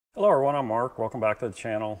Hello everyone, I'm Mark. Welcome back to the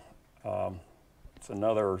channel. It's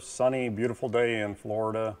another sunny, beautiful day in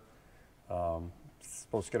Florida. It's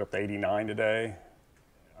supposed to get up to 89 today.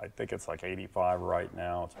 I think it's like 85 right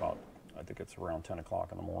now. I think it's around 10 o'clock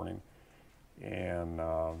in the morning. And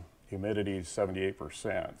humidity is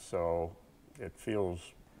 78%, so it feels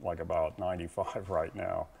like about 95 right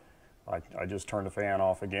now. I just turned the fan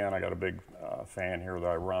off again. I got a big fan here that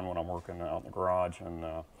I run when I'm working out in the garage, and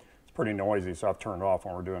it's pretty noisy, so I've turned off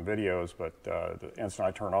when we're doing videos, but the instant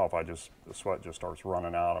I turn off, the sweat just starts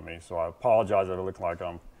running out of me. So I apologize that it looks like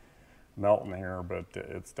I'm melting here, but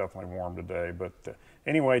it's definitely warm today. But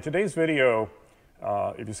anyway, today's video,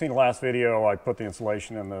 if you've seen the last video, I put the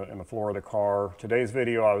insulation in the floor of the car. Today's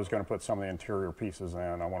video, I was going to put some of the interior pieces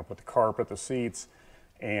in. I want to put the carpet, the seats,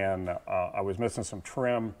 and I was missing some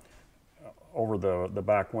trim over the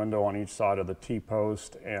back window on each side of the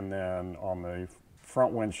T-post, and then on the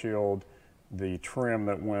front windshield, the trim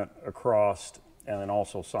that went across, and then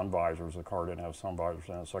also sun visors. The car didn't have sun visors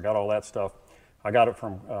in it, so I got all that stuff. I got it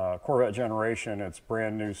from Corvette Generation. It's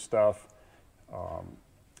brand new stuff.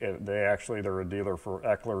 They're a dealer for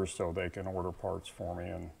Eckler's, so they can order parts for me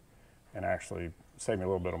and actually save me a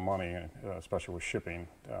little bit of money, especially with shipping.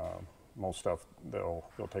 Most stuff they'll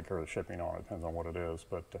take care of the shipping on. It depends on what it is.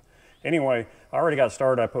 But anyway, I already got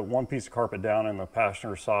started. I put one piece of carpet down in the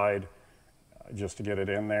passenger side just to get it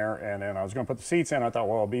in there, and then I was going to put the seats in. I thought,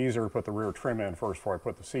 well, it'll be easier to put the rear trim in first before I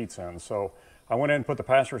put the seats in. So I went in and put the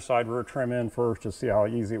passenger side rear trim in first to see how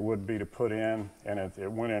easy it would be to put in, and it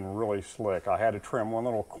went in really slick. I had to trim one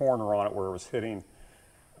little corner on it where it was hitting,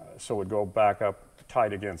 so it would go back up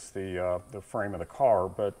tight against the frame of the car,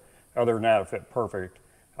 but other than that, it fit perfect.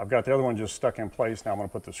 I've got the other one just stuck in place now. I'm going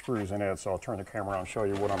to put the screws in it, so I'll turn the camera around and show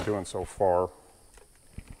you what I'm doing so far.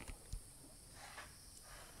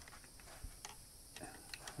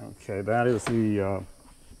 Okay, that is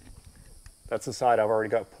that's the side I've already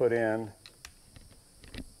got put in.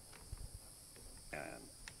 And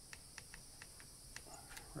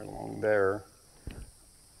right along there.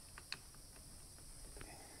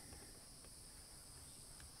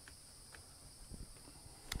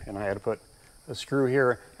 And I had to put a screw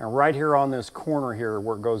here, and right here on this corner here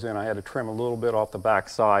where it goes in, I had to trim a little bit off the back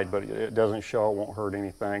side, but it doesn't show, it won't hurt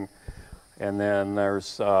anything. And then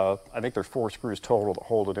there's, I think there's 4 screws total that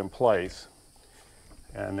hold it in place.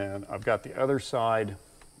 And then I've got the other side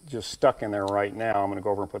just stuck in there right now. I'm going to go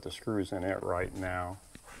over and put the screws in it right now.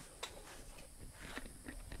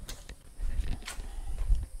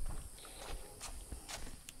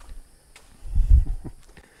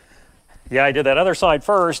 Yeah, I did that other side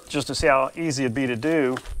first just to see how easy it'd be to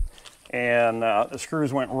do. And the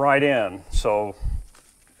screws went right in. So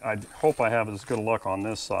I hope I have as good luck on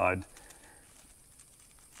this side.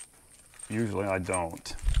 Usually I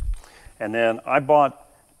don't. And then I bought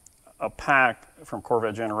a pack from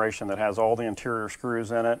Corvette Generation that has all the interior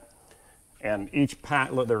screws in it. And each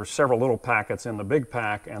pack, there are several little packets in the big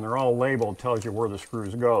pack, and they're all labeled, tells you where the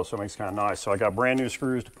screws go, so it makes it kind of nice. So I got brand new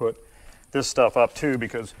screws to put this stuff up too,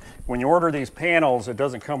 because when you order these panels, it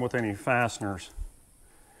doesn't come with any fasteners.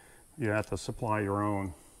 You have to supply your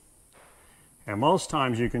own. And most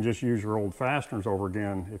times you can just use your old fasteners over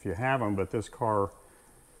again if you have them, but this car,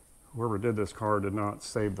 whoever did this car did not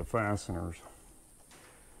save the fasteners.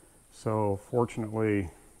 So fortunately,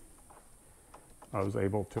 I was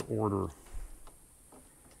able to order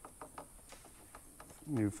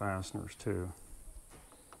new fasteners too.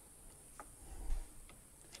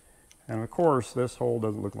 And of course, this hole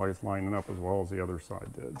doesn't look like it's lining up as well as the other side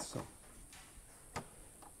did. So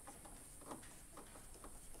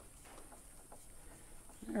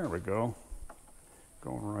there we go,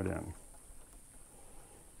 going right in.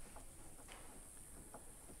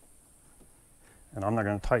 And I'm not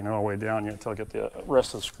going to tighten it all the way down yet until I get the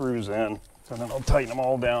rest of the screws in. So then I'll tighten them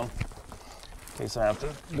all down in case I have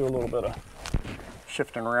to do a little bit of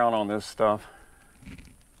shifting around on this stuff.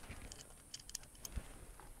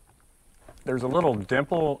 There's a little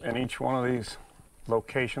dimple in each one of these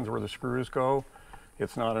locations where the screws go.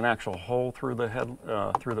 It's not an actual hole through the head,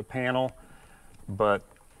 through the panel, but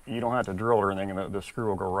you don't have to drill or anything, and the screw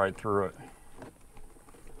will go right through it.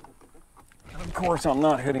 And of course, I'm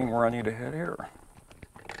not hitting where I need to hit here.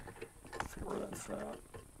 Let's see where that's at.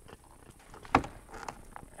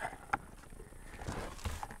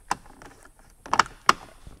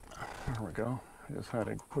 There we go. I just had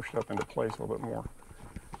to push it up into place a little bit more.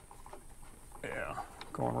 Yeah,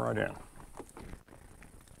 going right in.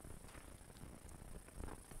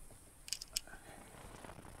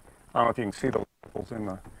 I don't know if you can see the labels in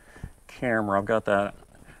the camera. I've got that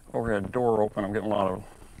overhead door open. I'm getting a lot of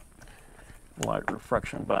light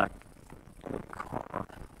reflection back in the car.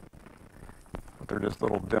 they're just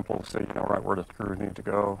little dimples so you know right where the screws need to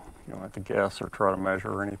go. You don't have to guess or try to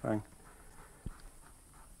measure or anything.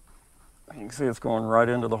 You can see it's going right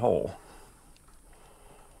into the hole.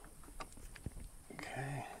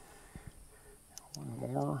 Okay,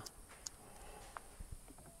 one more.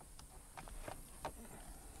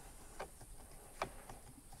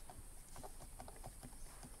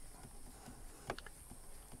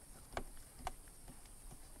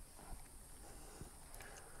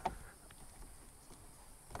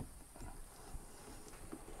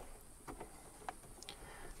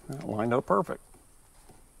 That lined up perfect.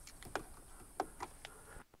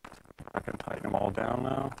 I can tighten them all down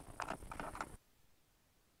now.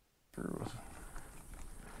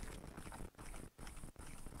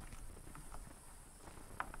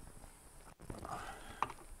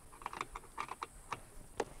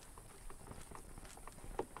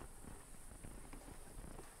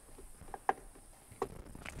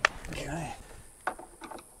 Okay.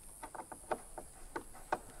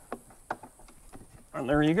 And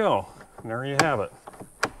there you go. And there you have it.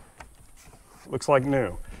 Looks like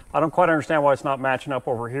new. I don't quite understand why it's not matching up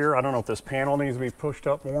over here. I don't know if this panel needs to be pushed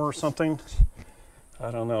up more or something.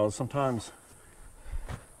 I don't know. Sometimes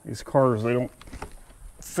these cars, they don't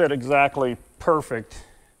fit exactly perfect,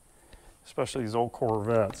 especially these old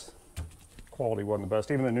Corvettes. Quality wasn't the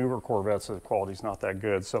best. Even the newer Corvettes, the quality's not that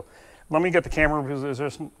good. So let me get the camera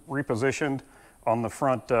repositioned on the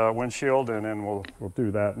front windshield, and then we'll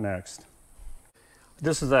do that next.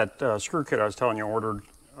 This is that screw kit I was telling you I ordered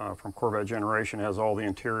from Corvette Generation. It has all the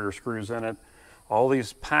interior screws in it. All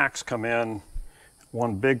these packs come in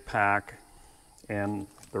one big pack, and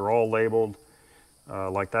they're all labeled.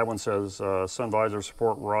 Like that one says sun visor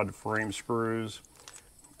support rod frame screws,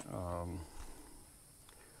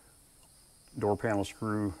 door panel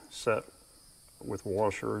screw set with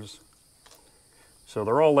washers. So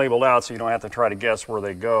they're all labeled out so you don't have to try to guess where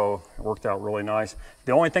they go. It worked out really nice.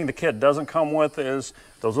 The only thing the kit doesn't come with is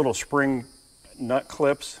those little spring nut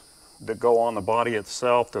clips that go on the body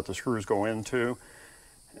itself that the screws go into.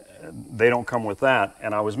 They don't come with that.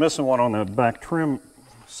 And I was missing one on the back trim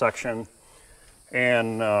section.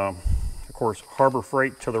 And of course, Harbor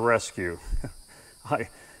Freight to the rescue.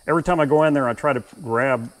 Every time I go in there, I try to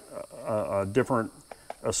grab a different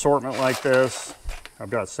assortment like this. I've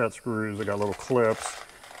got set screws, I got little clips,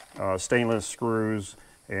 stainless screws,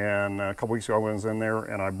 and a couple weeks ago I was in there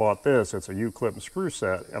and I bought this. It's a U-clip and screw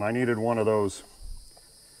set, and I needed one of those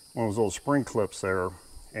little spring clips there,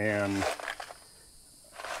 and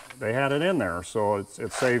they had it in there, so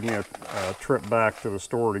it saved me a trip back to the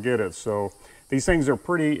store to get it. So these things are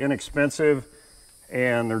pretty inexpensive,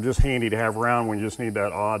 and they're just handy to have around when you just need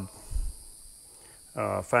that odd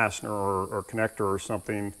fastener or connector or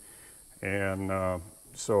something. And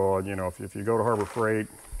so, you know, if you go to Harbor Freight,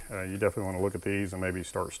 you definitely want to look at these and maybe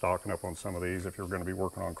start stocking up on some of these if you're going to be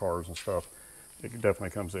working on cars and stuff. It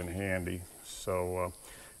definitely comes in handy. So,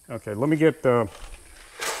 okay, let me get the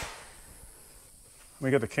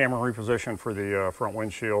camera repositioned for the front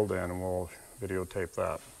windshield, and we'll videotape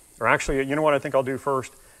that. Or actually, you know what I think I'll do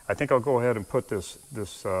first? I think I'll go ahead and put the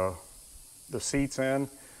seats in.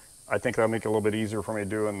 I think that'll make it a little bit easier for me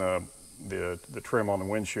doing the trim on the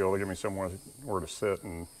windshield. It'll give me somewhere where to sit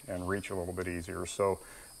and reach a little bit easier. So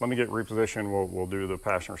let me get repositioned. We'll do the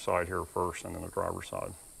passenger side here first, and then the driver's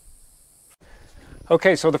side.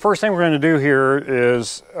 Okay, so the first thing we're going to do here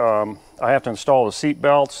is I have to install the seat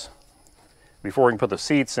belts before we can put the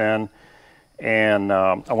seats in. And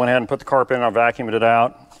I went ahead and put the carpet in. I vacuumed it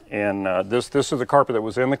out. And this is the carpet that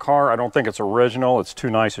was in the car. I don't think it's original. It's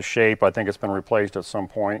too nice a shape. I think it's been replaced at some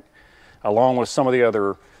point, along with some of the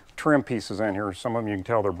other trim pieces in here. Some of them you can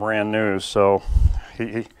tell they're brand new. So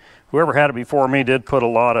whoever had it before me did put a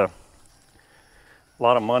lot of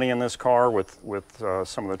money in this car with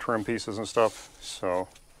some of the trim pieces and stuff. So,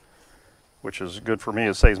 which is good for me.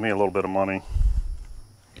 It saves me a little bit of money.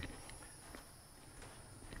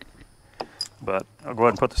 But I'll go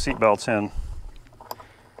ahead and put the seat belts in.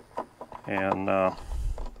 And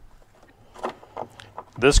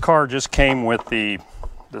this car just came with the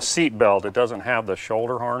seat belt. It doesn't have the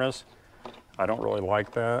shoulder harness. I don't really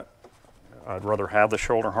like that. I'd rather have the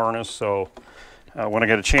shoulder harness. So when I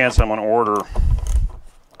get a chance, I'm going to order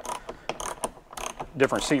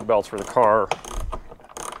different seat belts for the car,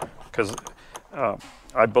 because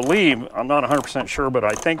I believe, I'm not 100% sure, but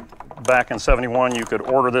I think back in '71 you could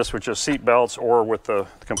order this with just seat belts or with the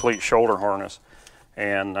complete shoulder harness.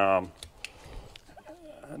 And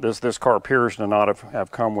this car appears to not have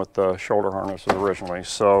come with the shoulder harnesses originally.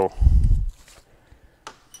 So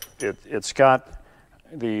it's got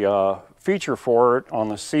the feature for it on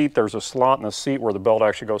the seat. There's a slot in the seat where the belt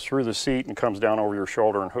actually goes through the seat and comes down over your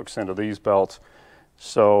shoulder and hooks into these belts.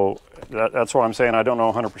 So that's why I'm saying I don't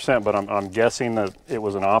know 100%, but I'm guessing that it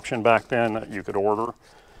was an option back then that you could order.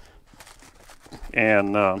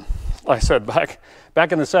 And like I said, back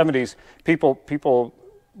in the 70s, people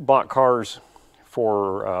bought cars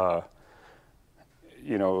for,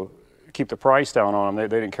 you know, keep the price down on them.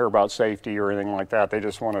 They didn't care about safety or anything like that. They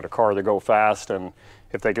just wanted a car to go fast, and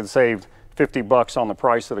if they could save 50 bucks on the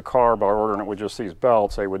price of the car by ordering it with just these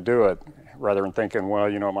belts, they would do it, rather than thinking, well,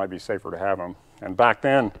 you know, it might be safer to have them. And back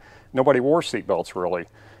then, nobody wore seat belts really.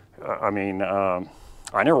 I mean, I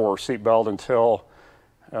never wore a seat belt until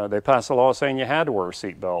they passed a law saying you had to wear a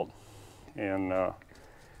seat belt. And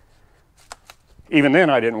even then,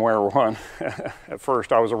 I didn't wear one. At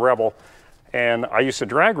first, I was a rebel. And I used to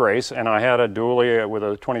drag race, and I had a dually with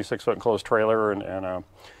a 26-foot enclosed trailer and a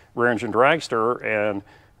rear engine dragster, and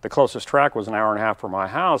the closest track was an hour and a half from my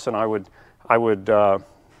house, and I would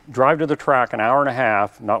drive to the track an hour and a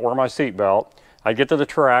half, not wear my seatbelt. I'd get to the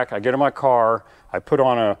track, I'd get in my car, I put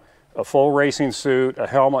on a full racing suit, a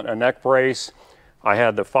helmet, a neck brace. I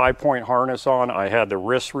had the 5-point harness on, I had the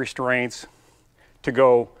wrist restraints to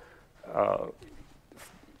go.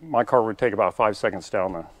 My car would take about 5 seconds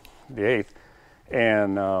down the eighth.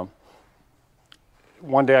 And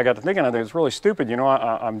one day I got to thinking, I think it's really stupid. You know,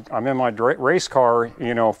 I'm in my race car,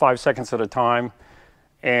 you know, 5 seconds at a time,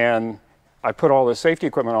 and I put all this safety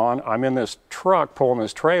equipment on. I'm in this truck pulling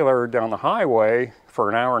this trailer down the highway for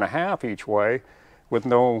an hour and a half each way with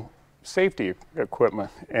no safety equipment.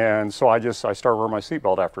 And so I started wearing my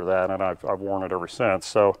seatbelt after that, and I've worn it ever since.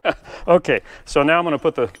 So, okay, so now I'm gonna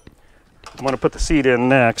put the seat in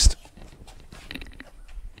next.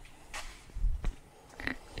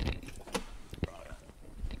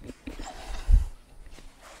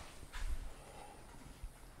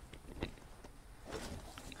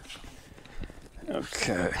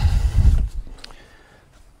 Okay.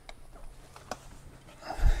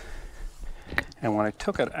 And when I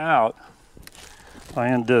took it out, I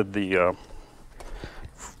undid the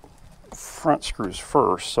front screws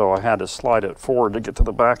first, so I had to slide it forward to get to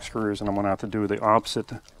the back screws, and I'm going to have to do the opposite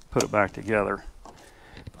to put it back together.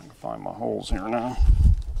 If I can find my holes here now.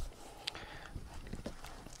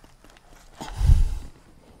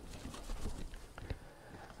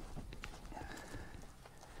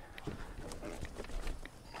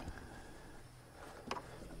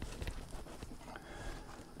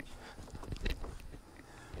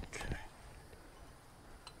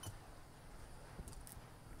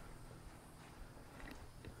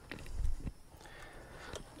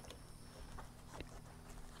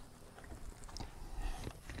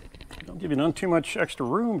 Don't give you none too much extra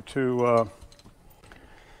room to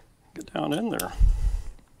get down in there.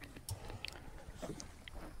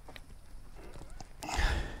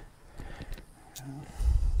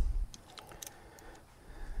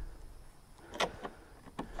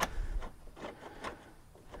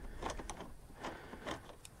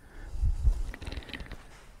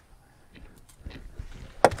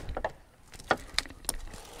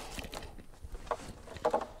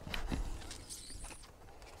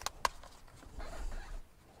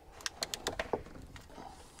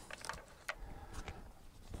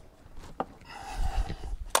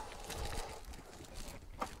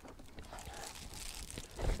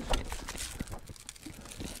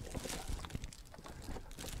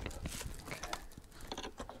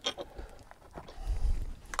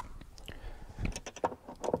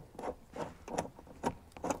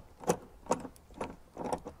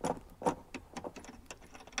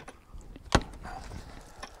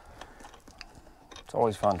 It's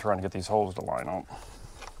always fun trying to get these holes to line up.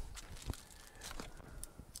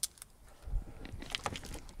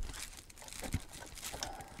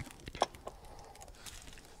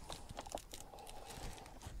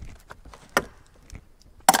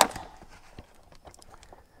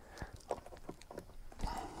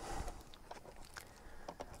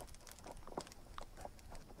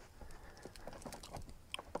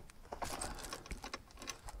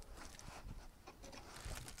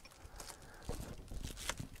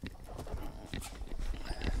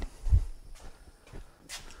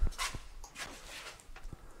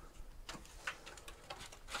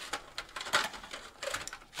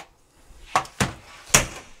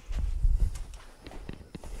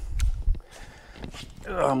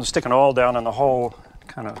 I'm sticking all down in the hole,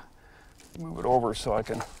 kind of move it over so I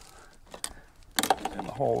can get in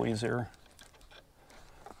the hole easier.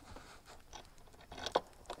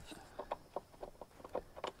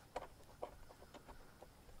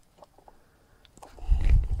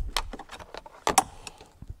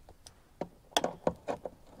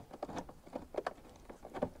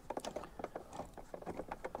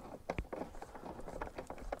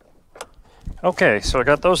 Okay, so I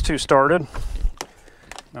got those two started.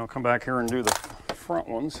 Now I'll come back here and do the front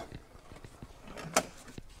ones.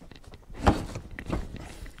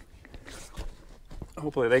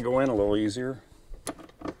 Hopefully they go in a little easier.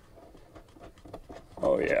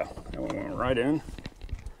 Oh yeah, that one went right in.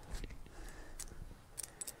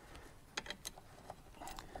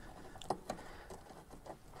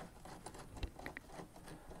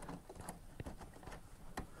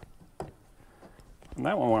 And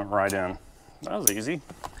that one went right in. That was easy.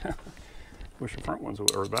 Wish the front ones or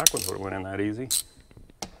the back ones would have went in that easy.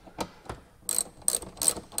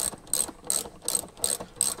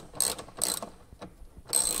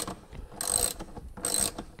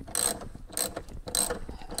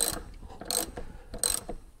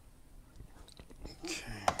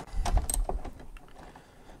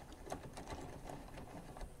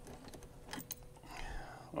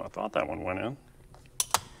 Well, I thought that one went in.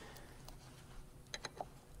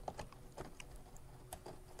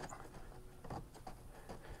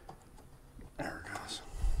 There it goes.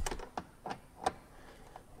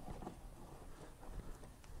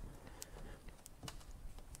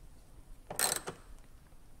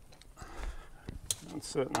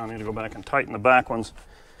 That's it. Now I need to go back and tighten the back ones.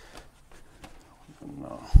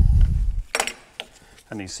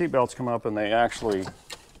 And these seat belts come up and they actually,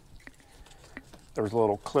 there's a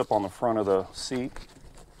little clip on the front of the seat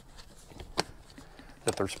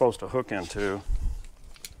that they're supposed to hook into.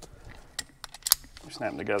 You snap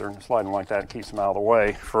them together and slide them like that, keeps them out of the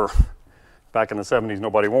way. For back in the 70s,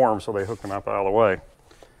 nobody wore them, so they hooked them up out of the way.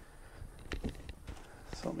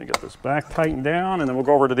 So let me get this back tightened down and then we'll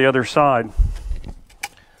go over to the other side.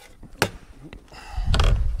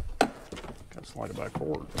 Gotta slide it back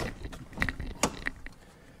forward.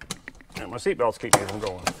 And my seat belts keep me from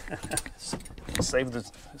going. Save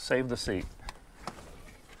the seat.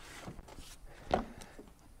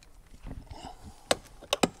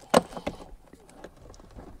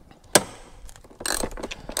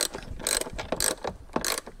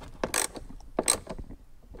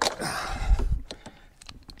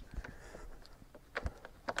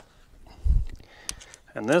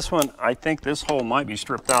 And this one, I think this hole might be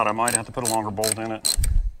stripped out. I might have to put a longer bolt in it.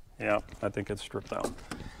 Yeah, I think it's stripped out.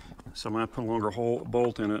 So I'm going to put a longer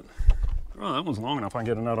bolt in it. Oh, that one's long enough. I can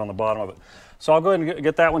get a nut on the bottom of it. So I'll go ahead and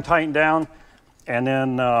get that one tightened down. And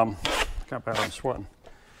then, got bad, I'm sweating.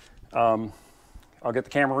 I'll get the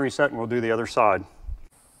camera reset and we'll do the other side.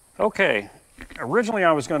 Okay, originally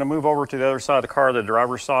I was going to move over to the other side of the car, the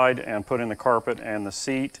driver's side, and put in the carpet and the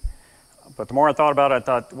seat. But the more I thought about it, I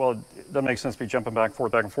thought, well, it doesn't make sense to be jumping back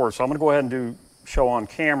and forth. So I'm going to go ahead and show on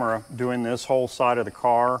camera doing this whole side of the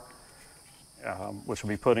car. Which will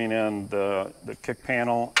be putting in the kick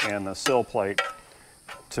panel and the sill plate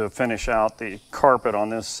to finish out the carpet on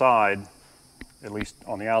this side, at least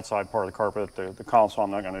on the outside part of the carpet. The console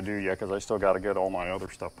I'm not going to do yet because I still got to get all my other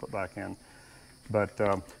stuff put back in. But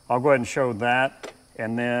I'll go ahead and show that,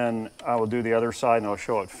 and then I will do the other side and I'll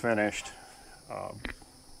show it finished.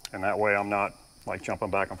 And that way I'm not like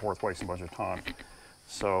jumping back and forth, wasting a bunch of time.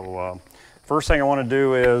 So first thing I want to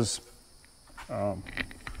do is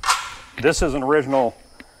this is an original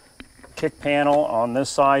kick panel on this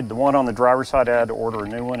side. The one on the driver's side, I had to order a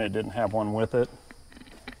new one. It didn't have one with it.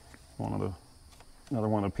 Another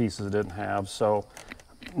one of the pieces it didn't have. So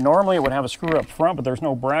normally it would have a screw up front, but there's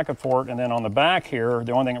no bracket for it. And then on the back here,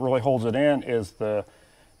 the only thing that really holds it in is the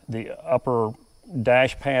upper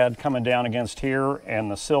dash pad coming down against here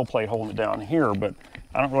and the sill plate holding it down here. But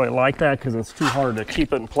I don't really like that because it's too hard to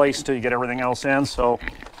keep it in place till you get everything else in. So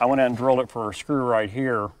I went ahead and drilled it for a screw right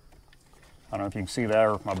here. I don't know if you can see that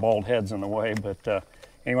or if my bald head's in the way, but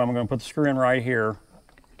anyway, I'm going to put the screw in right here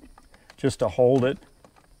just to hold it.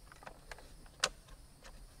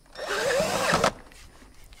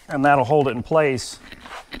 And that'll hold it in place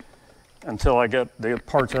until I get the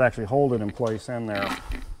parts that actually hold it in place in there.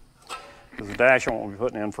 Because the dash I won't be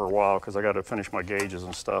putting in for a while because I got to finish my gauges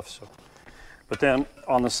and stuff. So. But then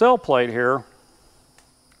on the sill plate here,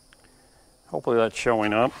 hopefully that's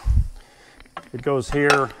showing up. It goes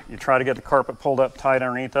here, you try to get the carpet pulled up tight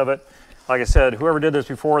underneath of it. Like I said, whoever did this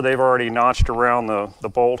before, they've already notched around the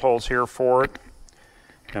bolt holes here for it.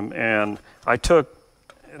 And I it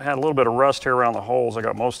had a little bit of rust here around the holes. I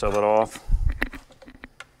got most of it off.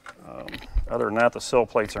 Other than that, the sill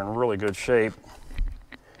plates are in really good shape.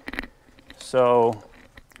 So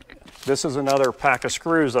this is another pack of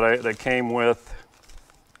screws that came with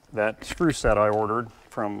that screw set I ordered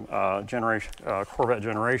from Corvette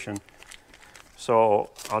Generation. So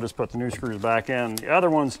I'll just put the new screws back in. The other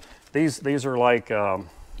ones, these are like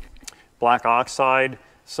black oxide,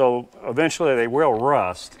 so eventually they will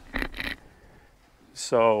rust.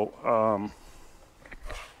 So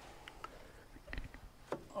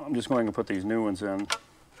I'm just going to put these new ones in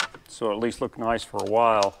so at least look nice for a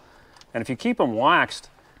while. And if you keep them waxed,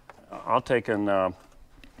 I'll take a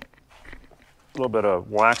little bit of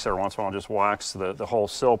wax every once in a while, just wax the whole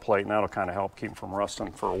sill plate, and that'll kind of help keep them from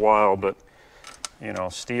rusting for a while. But you know,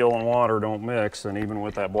 steel and water don't mix, and even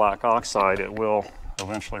with that black oxide, it will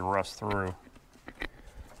eventually rust through.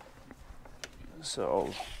 So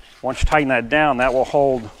once you tighten that down, that will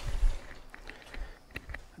hold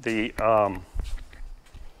the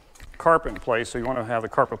carpet in place. So you want to have the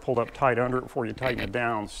carpet pulled up tight under it before you tighten it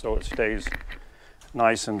down, so it stays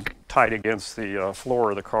nice and tight against the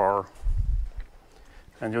floor of the car.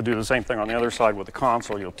 And you'll do the same thing on the other side with the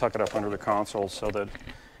console. You'll tuck it up under the console so that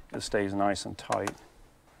it stays nice and tight.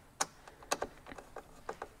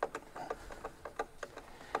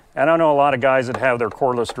 And I know a lot of guys that have their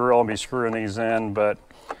cordless drill and be screwing these in, but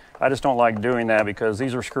I just don't like doing that because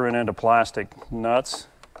these are screwing into plastic nuts.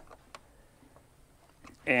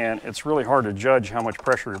 And it's really hard to judge how much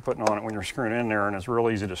pressure you're putting on it when you're screwing in there, and it's real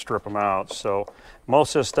easy to strip them out. So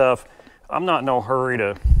most of this stuff, I'm not in no hurry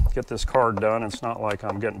to get this car done. It's not like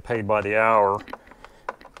I'm getting paid by the hour.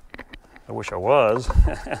 I wish I was.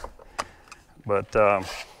 But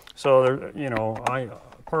so there, you know,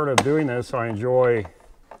 part of doing this, I enjoy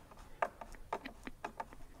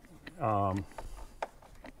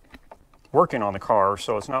working on the car,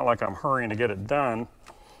 so it's not like I'm hurrying to get it done.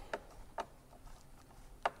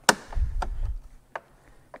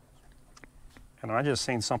 And I just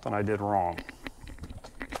seen something I did wrong.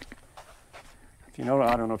 If you know,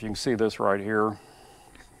 I don't know if you can see this right here. I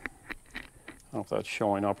don't know if that's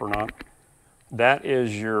showing up or not. That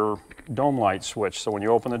is your dome light switch. So when you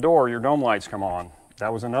open the door, your dome lights come on.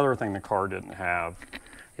 That was another thing the car didn't have.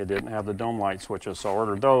 It didn't have the dome light switches, so I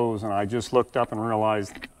ordered those, and I just looked up and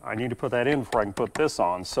realized I need to put that in before I can put this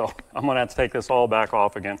on. So I'm gonna have to take this all back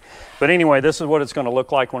off again. But anyway, this is what it's gonna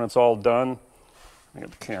look like when it's all done. Let me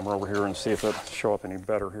get the camera over here and see if it'll show up any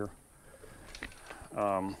better here.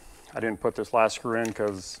 I didn't put this last screw in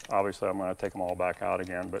because obviously I'm gonna take them all back out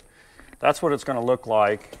again, but that's what it's gonna look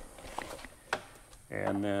like.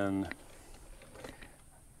 And then,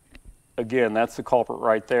 again, that's the culprit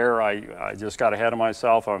right there. I just got ahead of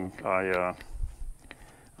myself. I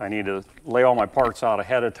need to lay all my parts out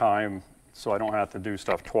ahead of time so I don't have to do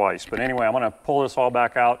stuff twice. But anyway, I'm gonna pull this all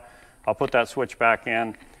back out. I'll put that switch back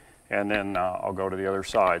in, and then I'll go to the other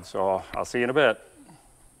side. So I'll see you in a bit.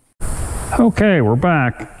 Okay, we're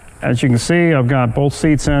back. As you can see, I've got both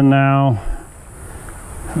seats in now.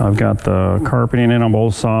 I've got the carpeting in on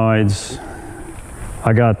both sides.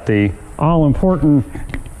 I got the all-important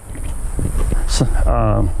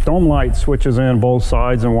dome light switches in both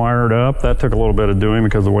sides and wired up. That took a little bit of doing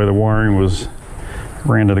because the way the wiring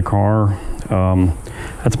ran to the car.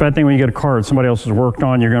 That's a bad thing when you get a car that somebody else has worked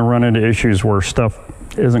on. You're going to run into issues where stuff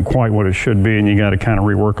isn't quite what it should be, and you got to kind of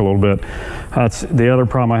rework a little bit. That's the other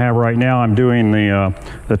problem I have right now. I'm doing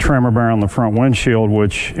the trim around the front windshield,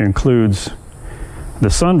 which includes the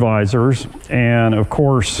sun visors, and of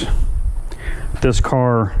course this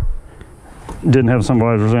car didn't have sun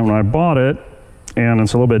visors in when I bought it, and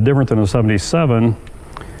it's a little bit different than a 77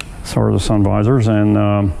 as far as the sun visors,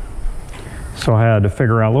 and so I had to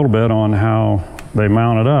figure out a little bit on how they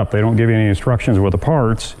mount it up. They don't give you any instructions with the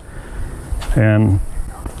parts, and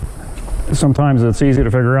sometimes it's easy to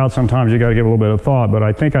figure out, sometimes you got to give a little bit of thought, but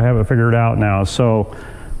I think I have it figured out now. So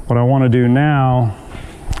what I want to do now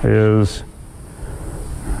is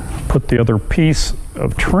put the other piece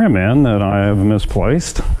of trim in that I have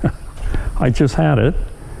misplaced. I just had it.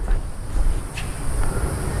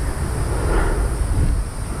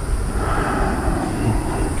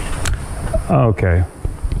 Okay.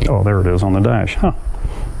 Oh, there it is on the dash. Huh.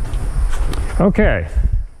 Okay.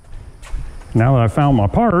 Now that I found my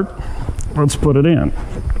part, let's put it in.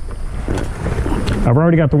 I've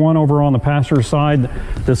already got the one over on the passenger side.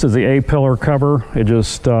 This is the A-pillar cover. It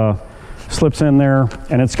just slips in there,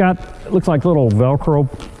 and it looks like little Velcro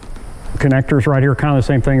connectors right here, kind of the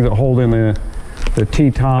same things that hold in the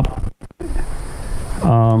T-top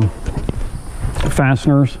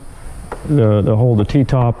fasteners to hold the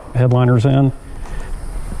T-top headliners in.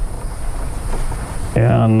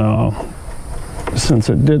 And since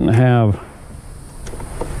it didn't have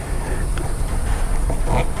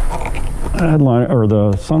headline or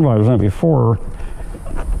the sun visors in it before,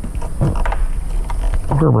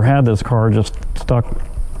 whoever had this car just stuck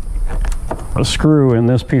a screw in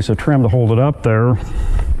this piece of trim to hold it up there.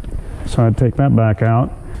 So I'd take that back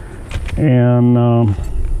out, and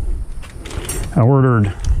I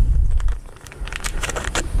ordered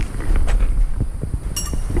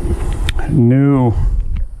new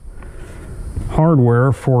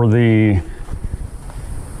hardware for the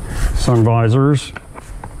sun visors.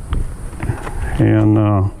 And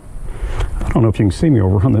I don't know if you can see me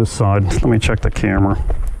over on this side. Let me check the camera.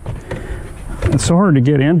 It's so hard to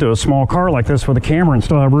get into a small car like this with a camera and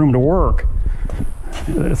still have room to work.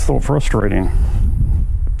 It's a little frustrating.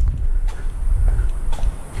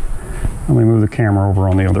 Let me move the camera over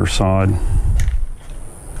on the other side.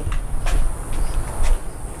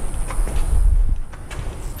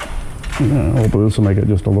 Yeah, hopefully this will make it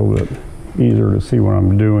just a little bit easier to see what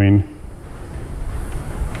I'm doing.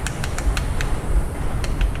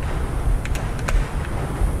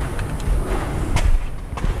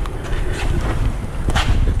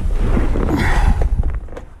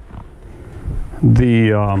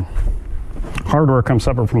 The hardware comes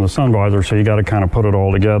separate from the sun visor, so you got to kind of put it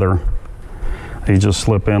all together. You just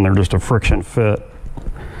slip in, they're just a friction fit,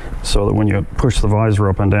 so that when you push the visor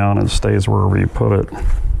up and down, it stays wherever you put it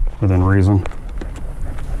within reason.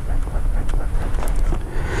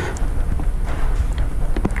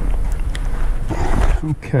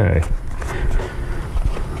 Okay.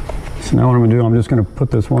 So now what I'm going to do, I'm just going to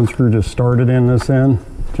put this one screw just started in this end,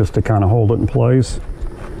 just to kind of hold it in place.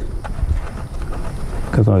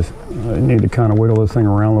 Because I need to kind of wiggle this thing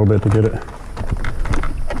around a little bit to get it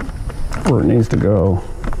where it needs to go.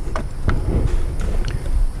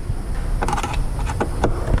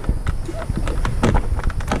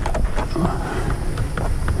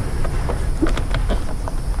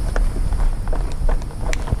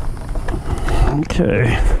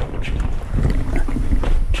 Okay.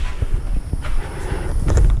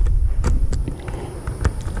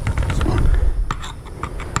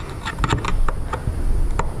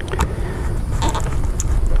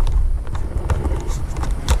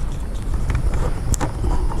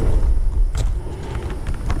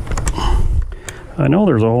 I know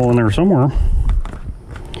there's a hole in there somewhere.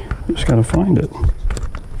 Just gotta find it.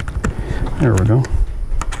 There we go.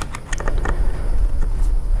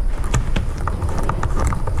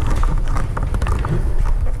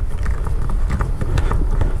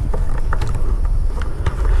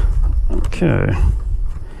 Okay,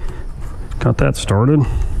 got that started.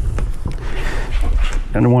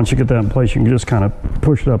 And then once you get that in place, you can just kind of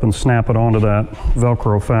push it up and snap it onto that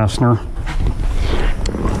Velcro fastener.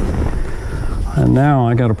 And now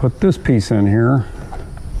I got to put this piece in here.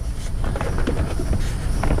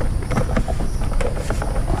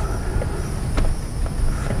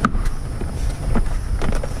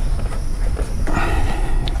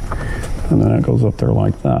 And then it goes up there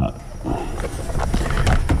like that.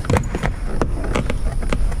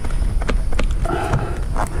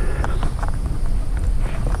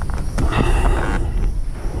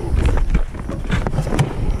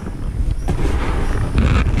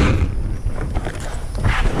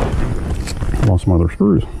 Some other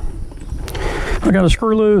screws. I got a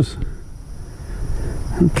screw loose.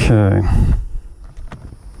 Okay.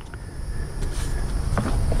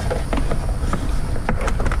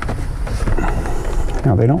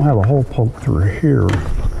 Now they don't have a hole poked through here.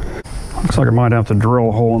 Looks like I might have to drill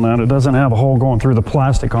a hole in that. It doesn't have a hole going through the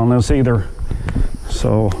plastic on this either.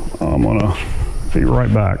 So I'm gonna be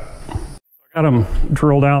right back. Got them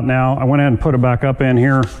drilled out now. I went ahead and put it back up in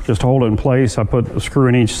here just to hold it in place. I put a screw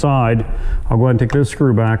in each side. I'll go ahead and take this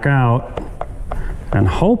screw back out and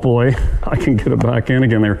hopefully I can get it back in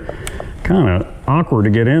again. They're kind of awkward to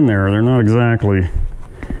get in there. They're not exactly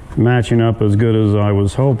matching up as good as I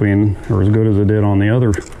was hoping, or as good as it did on the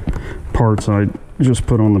other parts I just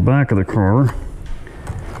put on the back of the car.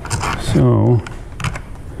 So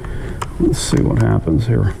let's see what happens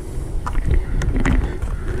here.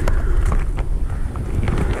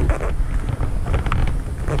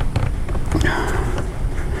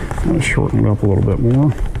 I'm going to shorten it up a little bit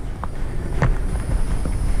more.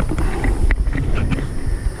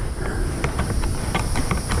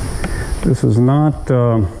 This is not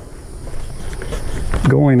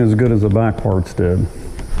going as good as the back parts did.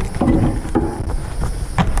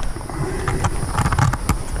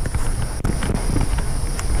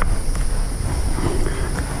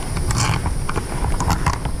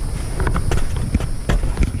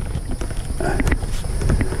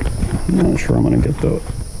 I'm not sure I'm going to get the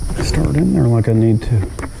start in there like I need to.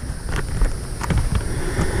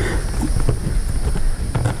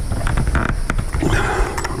 I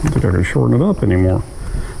don't think I can shorten it up anymore.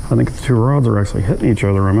 I think the two rods are actually hitting each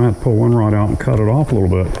other. I might have to pull one rod out and cut it off a little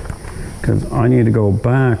bit because I need to go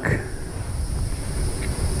back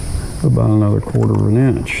about another 1/4 of an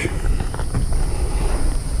inch.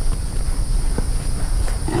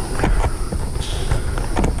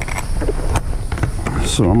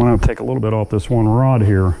 So I'm going to have to take a little bit off this one rod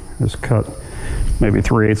here. Just cut maybe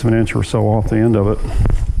 3/8 of an inch or so off the end of it.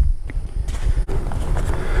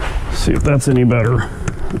 See if that's any better.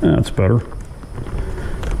 That's better.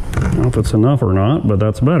 I don't know if it's enough or not, but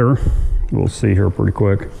that's better. We'll see here pretty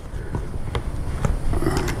quick.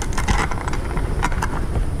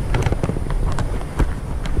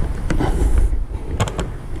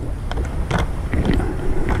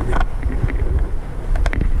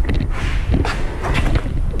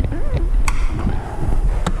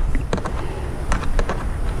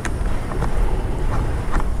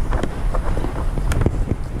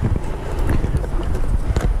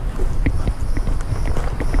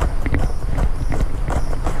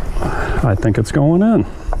 I think it's going in.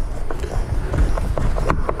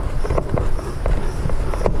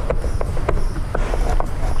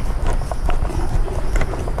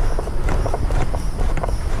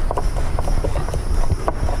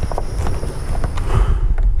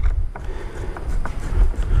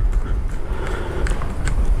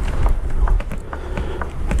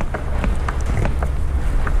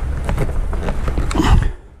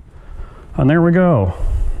 And there we go.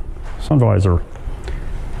 Sun visor.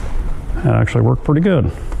 That actually worked pretty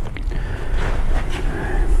good.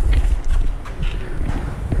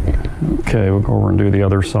 Okay, we'll go over and do the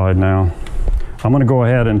other side now. I'm going to go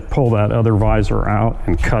ahead and pull that other visor out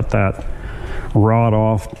and cut that rod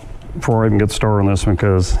off before I even get started on this one,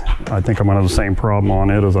 because I think I'm going to have the same problem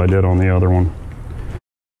on it as I did on the other one.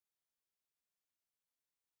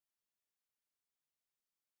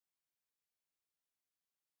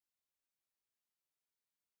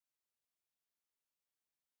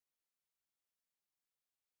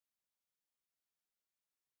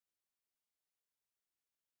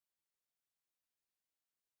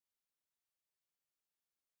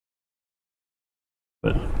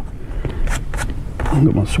 But I'll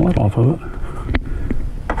get my sweat off of it.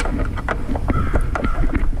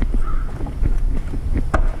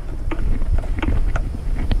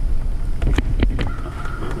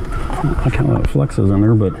 I like how that flexes in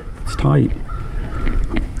there, but it's tight.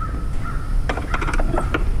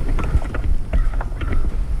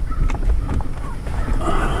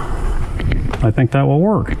 I think that will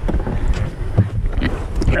work.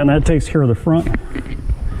 And that takes care of the front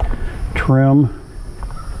trim.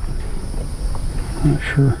 Not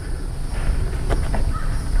sure.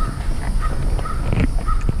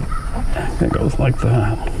 It goes like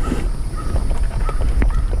that.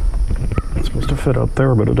 It's supposed to fit up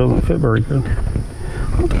there, but it doesn't fit very good.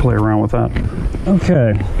 I'll have to play around with that.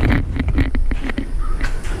 Okay.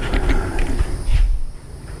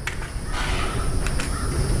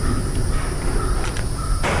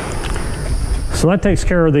 So that takes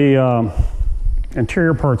care of the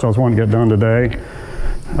interior parts I was wanting to get done today.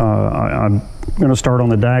 I'm going to start on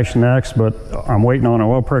the dash next, but I'm waiting on an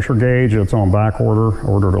oil pressure gauge. It's on back order.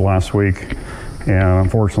 Ordered it last week, and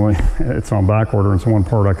unfortunately it's on back order. It's one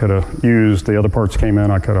part I could have used. The other parts came in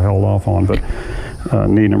I could have held off on, but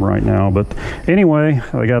need them right now. But anyway,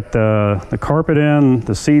 I got the carpet in,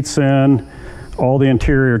 the seats in, all the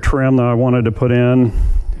interior trim that I wanted to put in.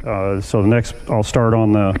 So next I'll start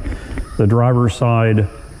on the driver's side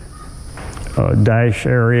dash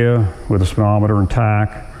area with a speedometer and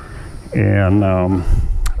tack, and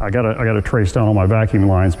I gotta trace down all my vacuum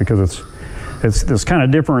lines, because it's kind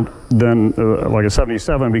of different than like a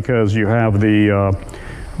 77, because you have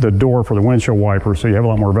the door for the windshield wiper, so you have a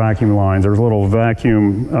lot more vacuum lines. There's a little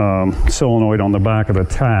vacuum solenoid on the back of the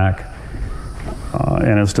tack,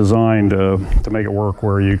 and it's designed to make it work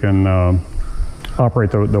where you can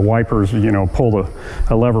operate the wipers, you know, pull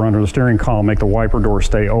a lever under the steering column, make the wiper door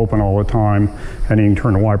stay open all the time, and you can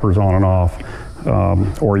turn the wipers on and off.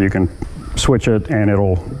 Or you can switch it and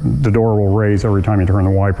the door will raise every time you turn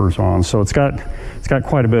the wipers on. So it's got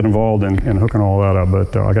quite a bit involved in hooking all that up,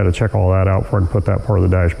 but I got to check all that out before I can put that part of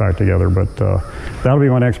the dash back together. But that'll be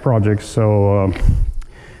my next project. So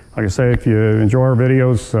like I say, if you enjoy our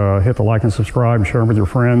videos, hit the like and subscribe, share them with your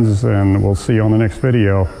friends, and we'll see you on the next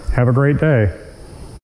video. Have a great day.